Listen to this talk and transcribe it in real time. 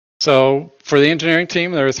So for the engineering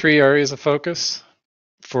team, there are 3 areas of focus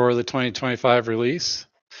for the 2025 release.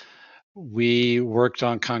 We worked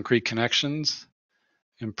on concrete connections,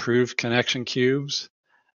 improved connection cubes,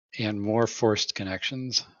 and more forced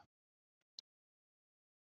connections.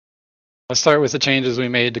 Let's start with the changes we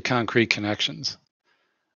made to concrete connections.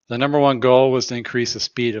 The number 1 goal was to increase the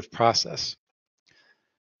speed of process.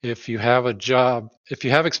 If you have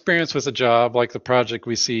experience with a job like the project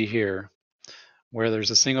we see here, where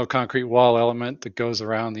there's a single concrete wall element that goes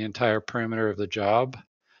around the entire perimeter of the job,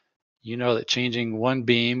 you know that changing one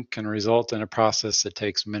beam can result in a process that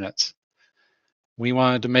takes minutes. We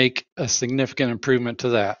wanted to make a significant improvement to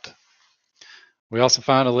that. We also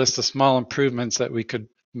found a list of small improvements that we could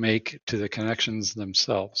make to the connections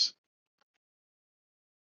themselves.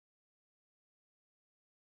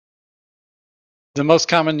 The most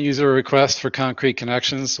common user request for concrete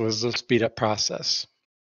connections was the speed up process.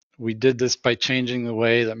 We did this by changing the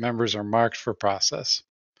way that members are marked for process.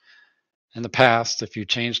 In the past, if you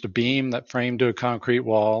changed a beam that framed to a concrete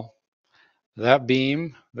wall, that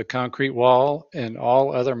beam, the concrete wall, and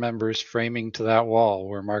all other members framing to that wall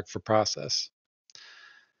were marked for process.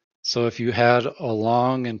 So if you had a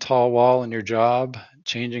long and tall wall in your job,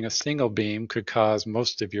 changing a single beam could cause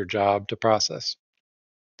most of your job to process.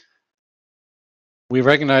 We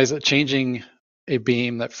recognize that changing a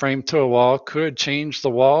beam that framed to a wall could change the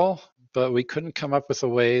wall, but we couldn't come up with a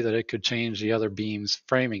way that it could change the other beams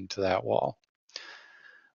framing to that wall.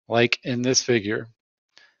 Like in this figure,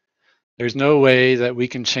 there's no way that we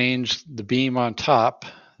can change the beam on top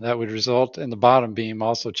that would result in the bottom beam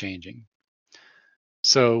also changing.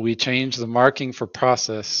 So we changed the marking for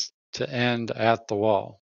process to end at the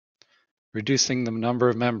wall, reducing the number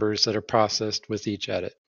of members that are processed with each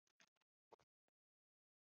edit.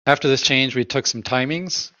 After this change, we took some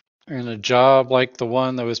timings. In a job like the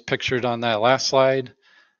one that was pictured on that last slide,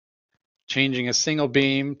 changing a single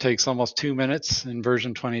beam takes almost 2 minutes in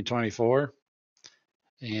version 2024.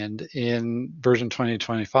 And in version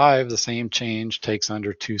 2025, the same change takes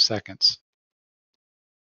under 2 seconds.